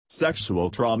Sexual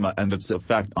trauma and its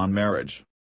effect on marriage.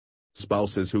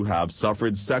 Spouses who have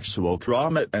suffered sexual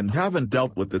trauma and haven't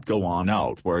dealt with it go on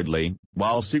outwardly,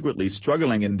 while secretly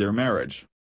struggling in their marriage.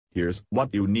 Here's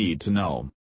what you need to know.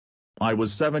 I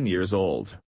was 7 years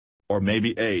old. Or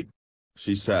maybe 8.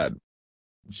 She said.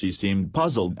 She seemed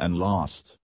puzzled and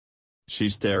lost. She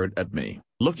stared at me,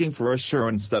 looking for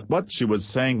assurance that what she was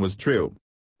saying was true.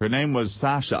 Her name was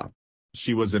Sasha.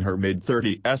 She was in her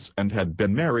mid-30s and had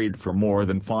been married for more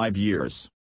than 5 years.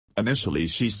 Initially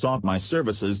she sought my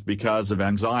services because of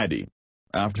anxiety.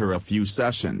 After a few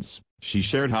sessions, she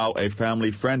shared how a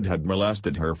family friend had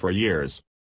molested her for years.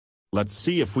 Let's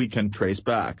see if we can trace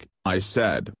back, I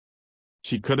said.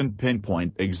 She couldn't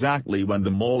pinpoint exactly when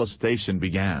the molestation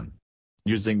began.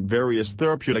 Using various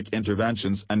therapeutic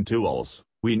interventions and tools,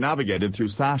 we navigated through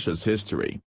Sasha's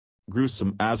history.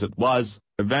 Gruesome as it was,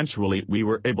 eventually we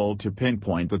were able to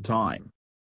pinpoint the time.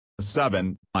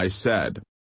 7, I said.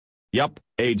 Yup,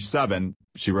 age 7,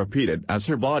 she repeated as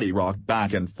her body rocked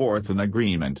back and forth in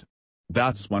agreement.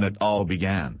 That's when it all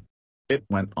began. It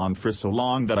went on for so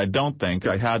long that I don't think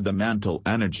I had the mental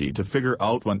energy to figure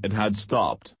out when it had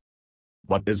stopped.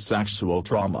 What is sexual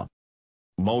trauma?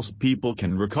 Most people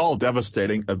can recall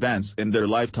devastating events in their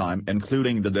lifetime,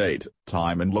 including the date,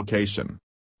 time and location.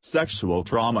 Sexual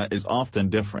trauma is often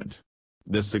different.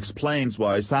 This explains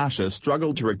why Sasha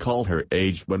struggled to recall her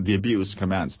age when the abuse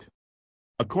commenced.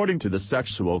 According to the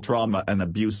Sexual Trauma and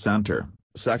Abuse Center,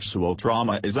 sexual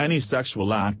trauma is any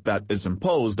sexual act that is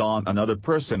imposed on another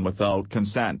person without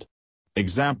consent.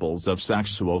 Examples of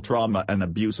sexual trauma and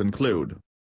abuse include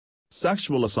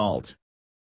sexual assault,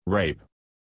 rape,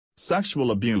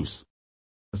 sexual abuse,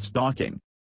 stalking,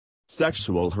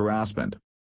 sexual harassment,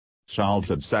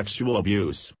 childhood sexual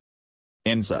abuse,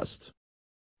 incest,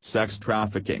 sex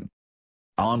trafficking,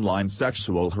 online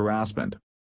sexual harassment,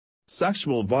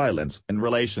 sexual violence in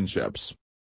relationships.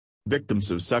 Victims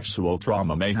of sexual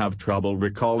trauma may have trouble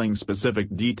recalling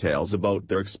specific details about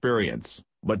their experience,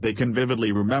 but they can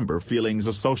vividly remember feelings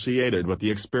associated with the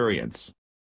experience.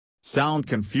 Sound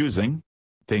confusing?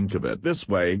 Think of it this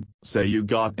way, say you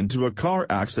got into a car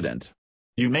accident.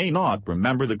 You may not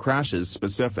remember the crash's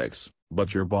specifics,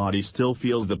 but your body still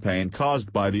feels the pain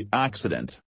caused by the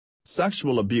accident.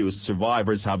 Sexual abuse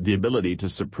survivors have the ability to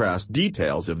suppress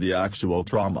details of the actual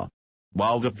trauma.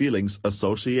 While the feelings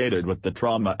associated with the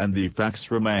trauma and the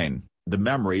effects remain, the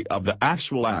memory of the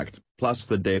actual act, plus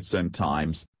the dates and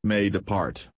times, may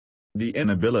depart. The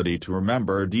inability to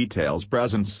remember details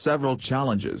presents several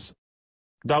challenges.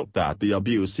 Doubt that the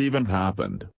abuse even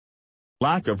happened.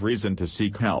 Lack of reason to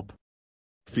seek help.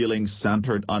 Feelings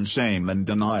centered on shame and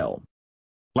denial.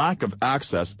 Lack of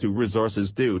access to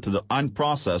resources due to the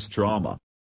unprocessed trauma.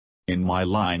 In my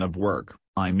line of work,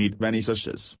 I meet many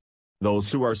Sashas.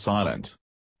 Those who are silent.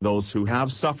 Those who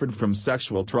have suffered from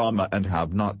sexual trauma and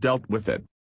have not dealt with it.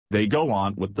 They go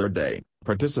on with their day,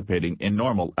 participating in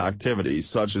normal activities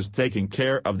such as taking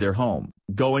care of their home,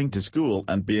 going to school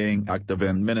and being active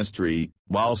in ministry,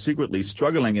 while secretly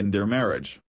struggling in their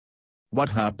marriage. What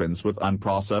happens with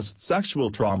unprocessed sexual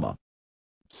trauma?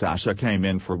 Sasha came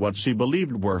in for what she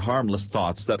believed were harmless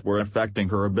thoughts that were affecting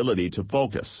her ability to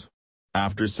focus.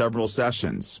 After several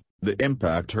sessions, the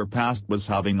impact her past was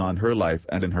having on her life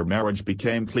and in her marriage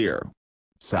became clear.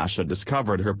 Sasha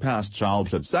discovered her past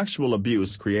childhood sexual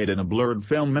abuse created a blurred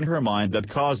film in her mind that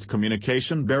caused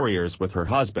communication barriers with her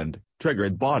husband,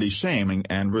 triggered body shaming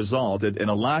and resulted in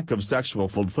a lack of sexual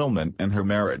fulfillment in her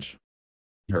marriage.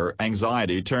 Her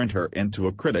anxiety turned her into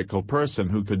a critical person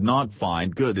who could not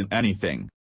find good in anything.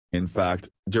 In fact,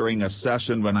 during a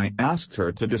session when I asked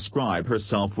her to describe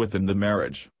herself within the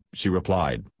marriage, she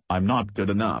replied, "I'm not good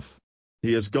enough.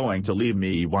 He is going to leave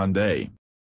me one day."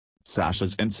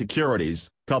 Sasha's insecurities,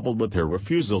 coupled with her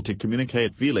refusal to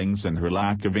communicate feelings and her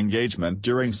lack of engagement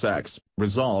during sex,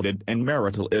 resulted in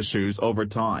marital issues over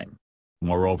time.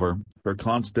 Moreover, her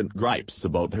constant gripes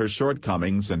about her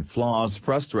shortcomings and flaws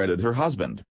frustrated her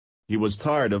husband. He was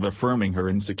tired of affirming her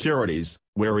insecurities,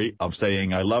 weary of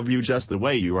saying "I love you just the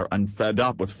way you are" and fed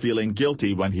up with feeling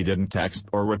guilty when he didn't text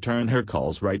or return her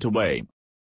calls right away.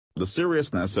 The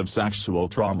seriousness of sexual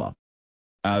trauma.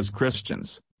 As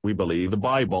Christians, we believe the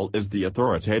Bible is the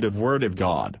authoritative Word of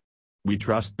God. We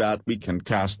trust that we can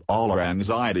cast all our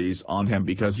anxieties on Him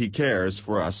because He cares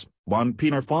for us, 1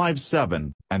 Peter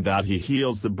 5:7, and that He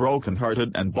heals the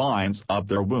brokenhearted and binds up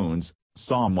their wounds,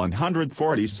 Psalm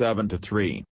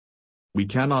 147:3. We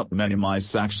cannot minimize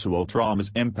sexual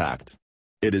trauma's impact.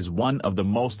 It is one of the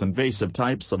most invasive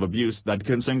types of abuse that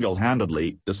can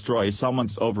single-handedly destroy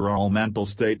someone's overall mental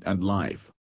state and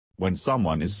life. When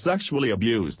someone is sexually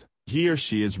abused, he or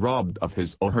she is robbed of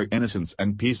his or her innocence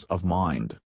and peace of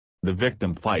mind. The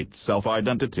victim fights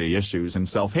self-identity issues and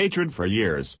self-hatred for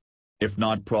years. If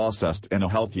not processed in a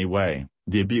healthy way,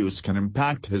 the abuse can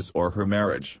impact his or her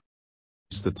marriage.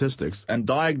 Statistics and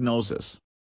diagnosis.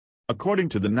 According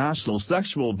to the National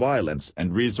Sexual Violence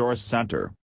and Resource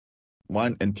Center,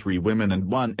 1 in 3 women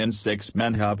and 1 in 6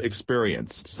 men have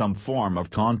experienced some form of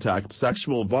contact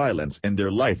sexual violence in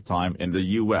their lifetime in the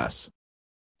U.S.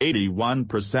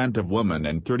 81% of women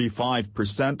and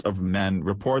 35% of men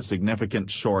report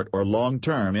significant short or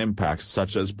long-term impacts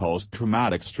such as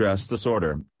post-traumatic stress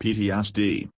disorder,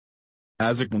 PTSD.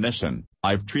 As a clinician,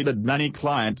 I've treated many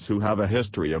clients who have a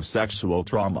history of sexual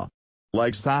trauma.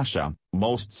 Like Sasha,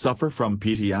 most suffer from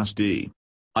PTSD.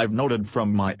 I've noted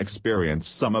from my experience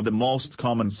some of the most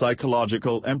common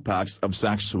psychological impacts of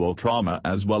sexual trauma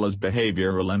as well as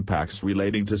behavioral impacts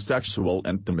relating to sexual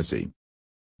intimacy.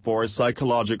 4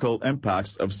 psychological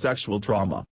impacts of sexual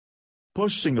trauma.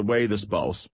 Pushing away the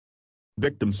spouse.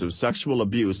 Victims of sexual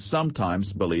abuse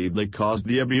sometimes believe they caused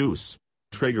the abuse,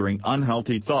 triggering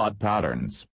unhealthy thought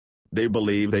patterns. They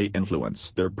believe they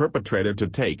influence their perpetrator to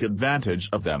take advantage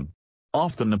of them.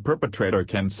 Often the perpetrator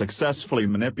can successfully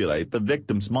manipulate the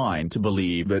victim's mind to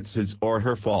believe it's his or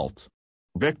her fault.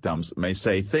 Victims may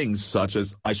say things such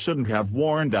as, "I shouldn't have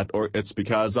worn that," or "it's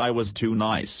because I was too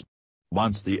nice."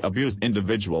 Once the abused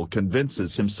individual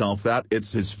convinces himself that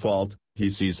it's his fault, he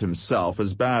sees himself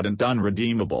as bad and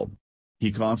unredeemable.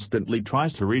 He constantly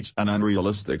tries to reach an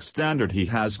unrealistic standard he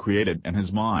has created in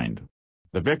his mind.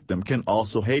 The victim can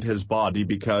also hate his body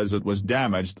because it was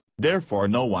damaged, therefore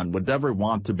no one would ever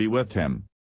want to be with him.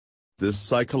 This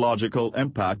psychological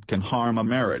impact can harm a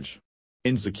marriage.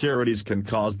 Insecurities can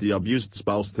cause the abused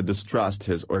spouse to distrust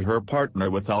his or her partner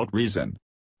without reason.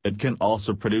 It can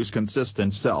also produce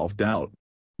consistent self-doubt.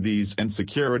 These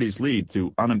insecurities lead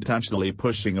to unintentionally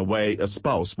pushing away a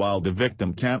spouse while the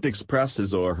victim can't express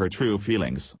his or her true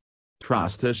feelings.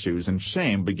 Trust issues and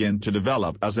shame begin to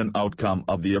develop as an outcome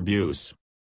of the abuse.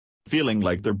 Feeling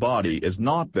like their body is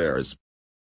not theirs.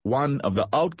 One of the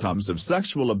outcomes of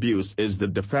sexual abuse is the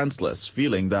defenseless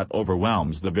feeling that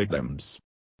overwhelms the victims.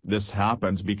 This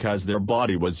happens because their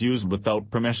body was used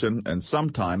without permission and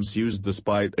sometimes used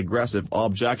despite aggressive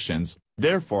objections,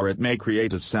 therefore it may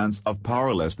create a sense of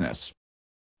powerlessness.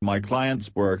 My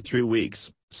clients work through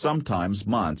weeks, sometimes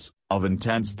months, of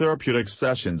intense therapeutic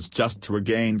sessions just to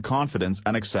regain confidence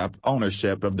and accept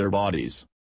ownership of their bodies.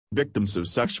 Victims of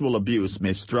sexual abuse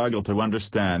may struggle to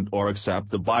understand or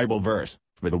accept the Bible verse,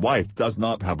 "For the wife does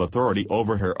not have authority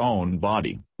over her own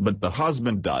body, but the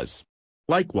husband does."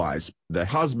 Likewise, the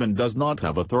husband does not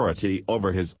have authority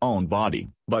over his own body,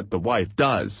 but the wife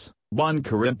does, 1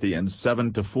 Corinthians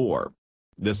 7-4.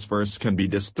 This verse can be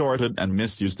distorted and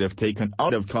misused if taken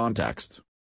out of context.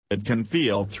 It can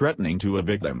feel threatening to a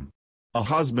victim. A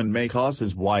husband may cause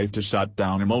his wife to shut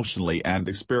down emotionally and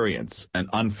experience an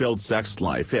unfilled sex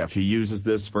life if he uses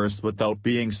this verse without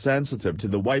being sensitive to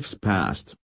the wife's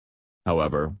past.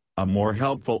 However, a more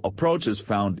helpful approach is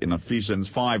found in Ephesians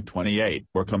 5:28,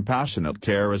 where compassionate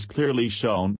care is clearly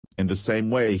shown, in the same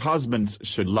way husbands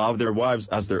should love their wives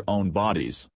as their own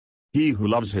bodies. He who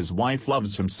loves his wife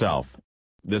loves himself.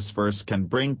 This verse can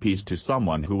bring peace to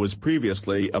someone who was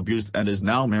previously abused and is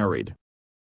now married.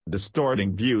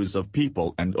 Distorting views of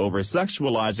people and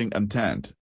over-sexualizing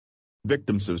intent.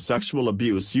 Victims of sexual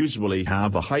abuse usually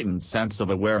have a heightened sense of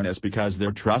awareness because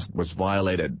their trust was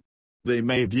violated. They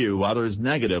may view others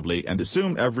negatively and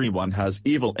assume everyone has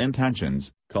evil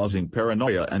intentions, causing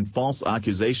paranoia and false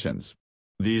accusations.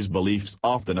 These beliefs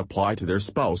often apply to their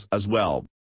spouse as well.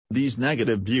 These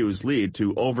negative views lead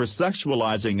to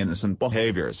over-sexualizing innocent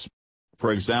behaviors.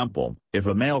 For example, if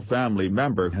a male family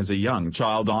member has a young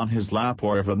child on his lap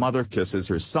or if a mother kisses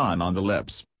her son on the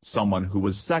lips, someone who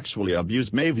was sexually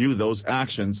abused may view those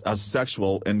actions as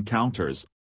sexual encounters.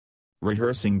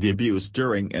 Rehearsing the abuse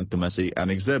during intimacy and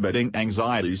exhibiting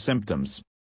anxiety symptoms.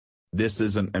 This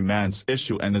is an immense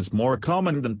issue and is more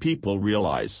common than people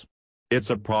realize. It's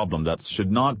a problem that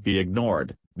should not be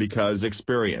ignored, because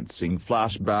experiencing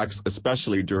flashbacks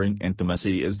especially during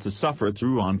intimacy is to suffer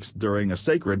through angst during a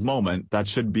sacred moment that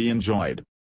should be enjoyed.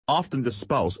 Often the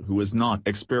spouse who is not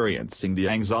experiencing the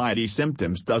anxiety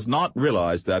symptoms does not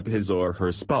realize that his or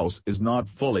her spouse is not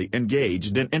fully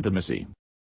engaged in intimacy.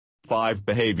 5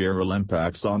 behavioral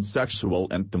impacts on sexual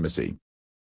intimacy.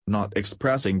 Not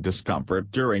expressing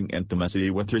discomfort during intimacy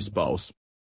with your spouse.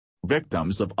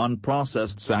 Victims of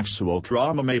unprocessed sexual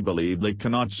trauma may believe they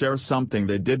cannot share something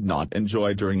they did not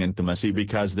enjoy during intimacy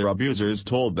because their abusers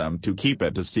told them to keep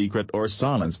it a secret or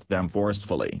silenced them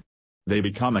forcefully. They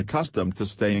become accustomed to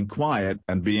staying quiet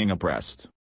and being oppressed.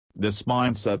 This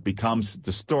mindset becomes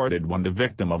distorted when the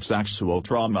victim of sexual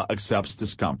trauma accepts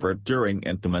discomfort during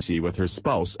intimacy with her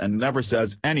spouse and never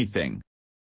says anything.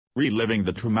 Reliving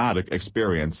the traumatic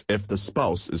experience if the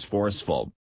spouse is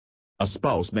forceful. A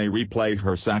spouse may replay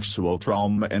her sexual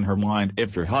trauma in her mind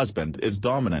if her husband is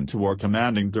dominant or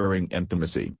commanding during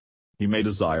intimacy. He may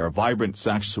desire a vibrant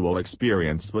sexual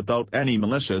experience without any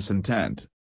malicious intent.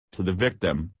 To the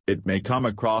victim, it may come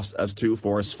across as too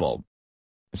forceful,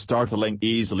 startling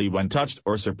easily when touched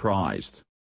or surprised.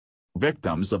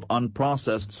 Victims of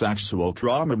unprocessed sexual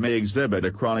trauma may exhibit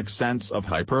a chronic sense of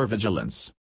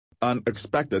hypervigilance.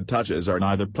 Unexpected touches are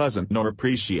neither pleasant nor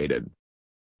appreciated.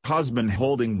 Husband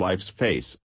holding wife's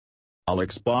face.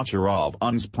 Alex Bocharov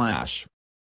unsplash.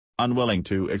 Unwilling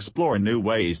to explore new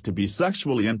ways to be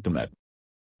sexually intimate.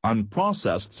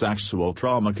 Unprocessed sexual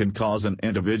trauma can cause an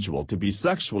individual to be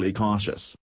sexually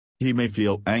cautious. He may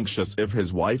feel anxious if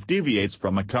his wife deviates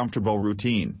from a comfortable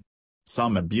routine.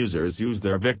 Some abusers use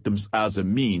their victims as a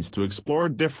means to explore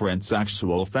different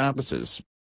sexual fantasies.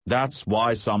 That's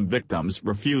why some victims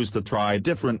refuse to try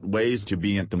different ways to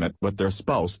be intimate with their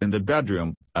spouse in the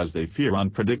bedroom, as they fear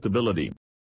unpredictability.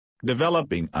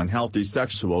 Developing unhealthy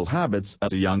sexual habits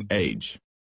at a young age.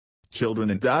 Children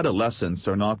and adolescents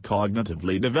are not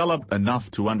cognitively developed enough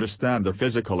to understand the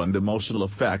physical and emotional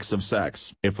effects of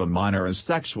sex. If a minor is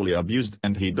sexually abused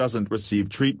and he doesn't receive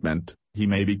treatment, he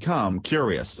may become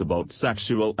curious about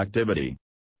sexual activity.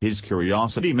 His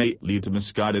curiosity may lead to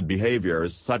misguided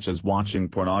behaviors such as watching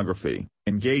pornography,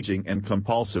 engaging in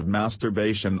compulsive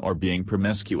masturbation or being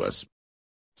promiscuous.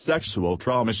 Sexual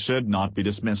trauma should not be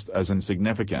dismissed as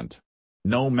insignificant.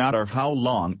 No matter how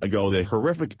long ago the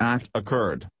horrific act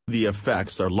occurred, the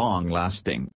effects are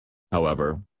long-lasting.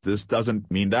 However, this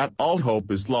doesn't mean that all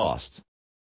hope is lost.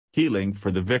 Healing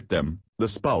for the victim, the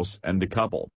spouse and the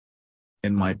couple.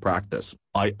 In my practice,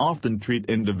 I often treat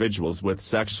individuals with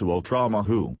sexual trauma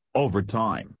who, over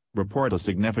time, report a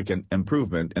significant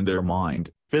improvement in their mind,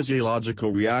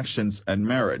 physiological reactions and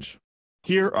marriage.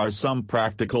 Here are some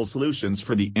practical solutions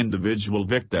for the individual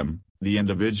victim, the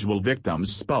individual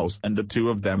victim's spouse and the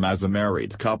two of them as a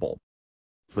married couple.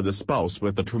 For the spouse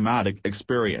with a traumatic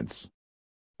experience.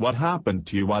 What happened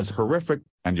to you was horrific,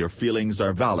 and your feelings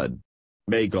are valid.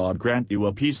 May God grant you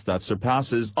a peace that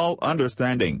surpasses all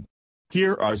understanding.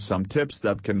 Here are some tips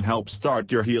that can help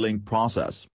start your healing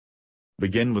process.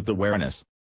 Begin with awareness.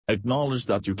 Acknowledge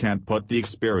that you can't put the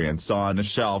experience on a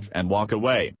shelf and walk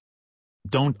away.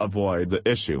 Don't avoid the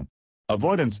issue.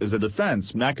 Avoidance is a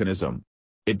defense mechanism.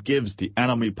 It gives the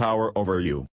enemy power over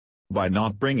you. By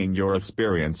not bringing your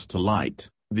experience to light,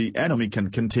 the enemy can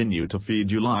continue to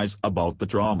feed you lies about the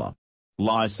trauma.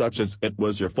 Lies such as it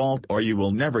was your fault or you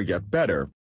will never get better.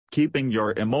 Keeping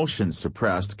your emotions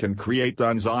suppressed can create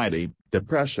anxiety,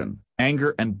 depression,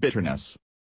 anger and bitterness.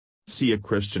 See a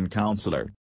Christian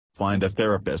counselor. Find a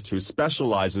therapist who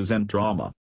specializes in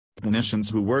trauma.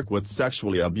 Clinicians who work with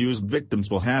sexually abused victims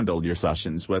will handle your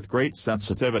sessions with great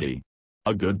sensitivity.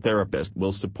 A good therapist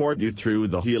will support you through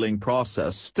the healing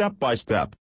process step by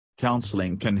step.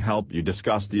 Counseling can help you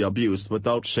discuss the abuse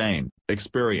without shame,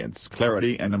 experience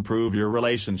clarity and improve your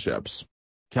relationships.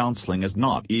 Counseling is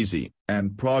not easy,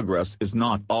 and progress is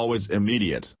not always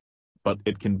immediate. But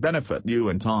it can benefit you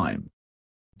in time.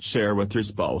 Share with your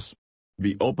spouse.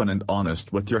 Be open and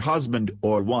honest with your husband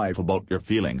or wife about your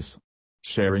feelings.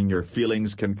 Sharing your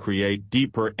feelings can create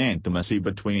deeper intimacy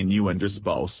between you and your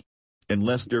spouse.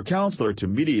 Enlist your counselor to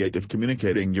mediate if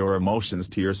communicating your emotions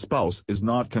to your spouse is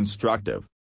not constructive.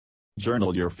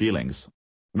 Journal your feelings.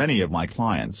 Many of my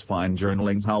clients find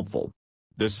journaling helpful.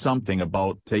 There's something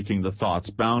about taking the thoughts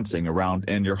bouncing around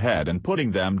in your head and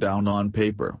putting them down on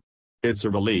paper. It's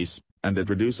a release, and it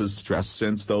reduces stress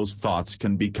since those thoughts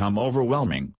can become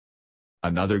overwhelming.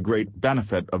 Another great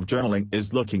benefit of journaling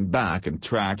is looking back and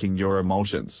tracking your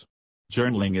emotions.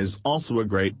 Journaling is also a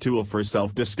great tool for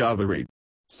self-discovery.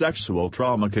 Sexual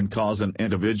trauma can cause an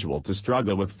individual to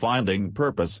struggle with finding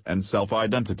purpose and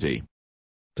self-identity.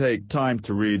 Take time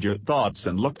to read your thoughts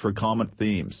and look for common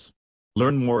themes.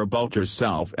 Learn more about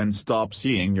yourself and stop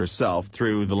seeing yourself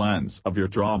through the lens of your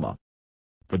trauma.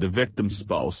 For the victim's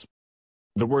spouse.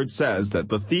 The word says that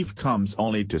the thief comes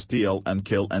only to steal and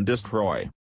kill and destroy.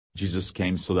 Jesus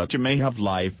came so that you may have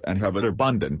life and have it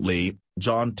abundantly,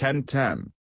 John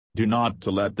 10:10. Do not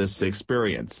to let this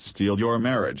experience steal your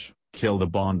marriage, kill the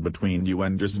bond between you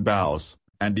and your spouse,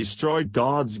 and destroy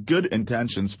God's good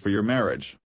intentions for your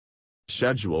marriage.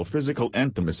 Schedule physical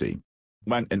intimacy.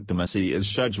 When intimacy is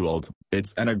scheduled,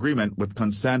 it's an agreement with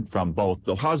consent from both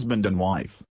the husband and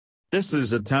wife. This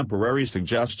is a temporary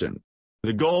suggestion.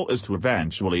 The goal is to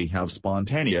eventually have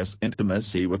spontaneous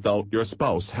intimacy without your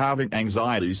spouse having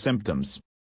anxiety symptoms.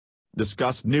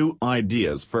 Discuss new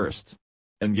ideas first.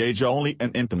 Engage only in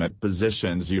intimate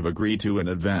positions you've agreed to in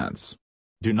advance.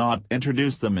 Do not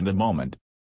introduce them in the moment.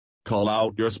 Call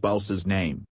out your spouse's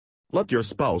name. Let your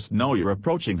spouse know you're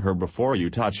approaching her before you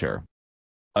touch her.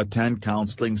 Attend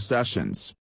counseling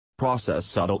sessions. Process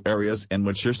subtle areas in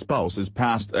which your spouse's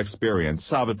past experience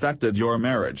have affected your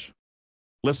marriage.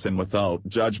 Listen without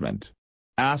judgment.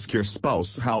 Ask your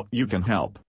spouse how you can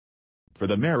help. For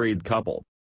the married couple,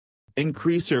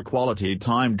 increase your quality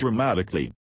time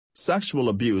dramatically. Sexual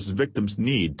abuse victims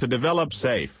need to develop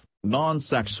safe,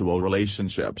 non-sexual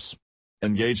relationships.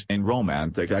 Engage in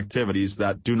romantic activities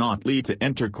that do not lead to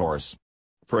intercourse.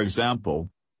 For example,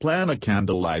 plan a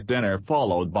candlelight dinner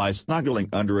followed by snuggling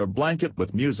under a blanket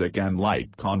with music and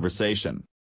light conversation.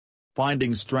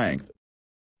 Finding strength.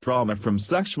 Trauma from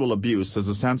sexual abuse is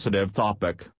a sensitive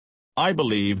topic. I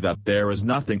believe that there is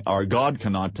nothing our God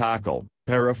cannot tackle,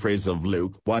 paraphrase of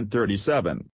Luke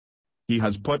 1:37. He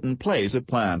has put in place a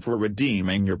plan for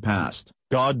redeeming your past.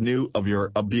 God knew of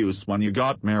your abuse when you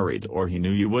got married, or he knew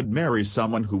you would marry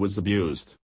someone who was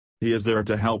abused. He is there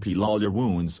to help heal all your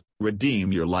wounds,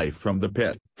 redeem your life from the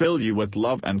pit, fill you with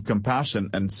love and compassion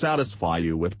and satisfy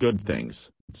you with good things.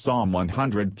 Psalm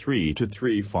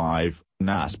 103:3-5,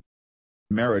 NASB.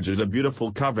 Marriage is a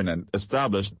beautiful covenant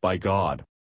established by God.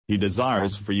 He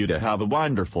desires for you to have a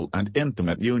wonderful and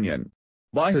intimate union.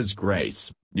 By His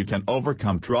grace, you can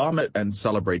overcome trauma and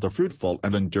celebrate a fruitful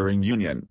and enduring union.